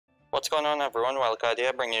What's going on, everyone? Wildcard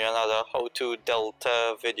here, bringing you another how-to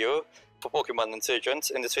Delta video for Pokemon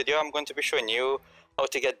Insurgence. In this video, I'm going to be showing you how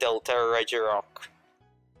to get Delta Regirock.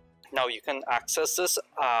 Now, you can access this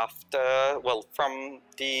from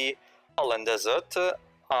the Holland Desert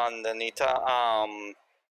underneath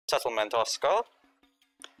Settlement Oscar.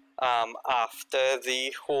 After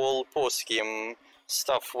the whole post-game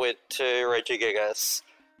stuff with Regigigas.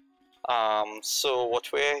 So what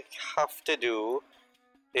we have to do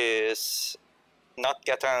is not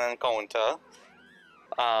get an encounter.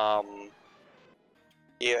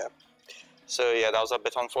 Yeah. So yeah, that was a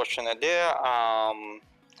bit unfortunate there.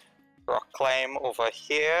 Rock climb over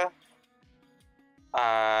here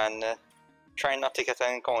and try not to get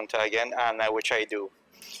an encounter again, and which I do.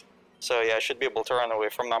 So yeah, I should be able to run away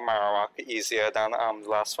from that Marowak easier than the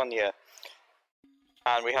last one here.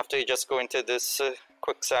 And we have to just go into this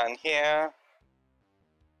quicksand here,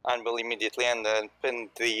 and we'll immediately end up in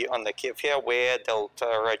the cave here where Delta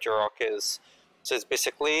Regirock is. So it's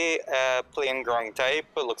basically a plain ground type.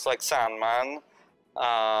 It looks like Sandman.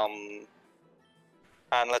 And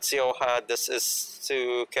let's see how hard this is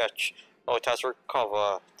to catch. Oh, it has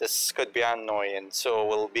recover. This could be annoying. So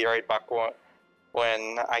we'll be right back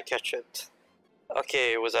when I catch it.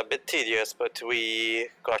 Okay, it was a bit tedious, but we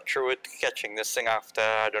got through it catching this thing after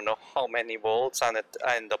I don't know how many volts, and it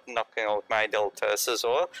ended up knocking out my Delta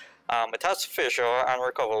Scizor. It has Fissure and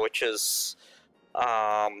Recover, which is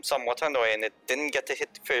somewhat annoying. It didn't get to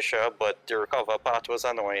hit Fissure, but the Recover part was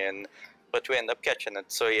annoying, but we ended up catching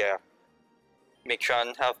it. So yeah, make sure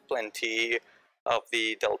and have plenty of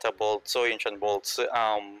the Delta Bolts or Ancient Bolts to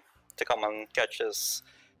come and catch this.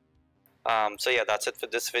 So yeah, that's it for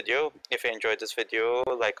this video. If you enjoyed this video,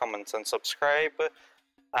 like, comment, and subscribe.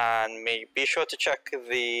 And be sure to check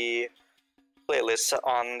the playlist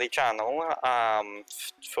on the channel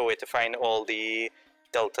for where to find all the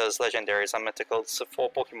Deltas, Legendaries, and Mythicals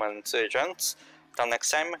for Pokemon Insurgence. Till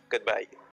next time, goodbye.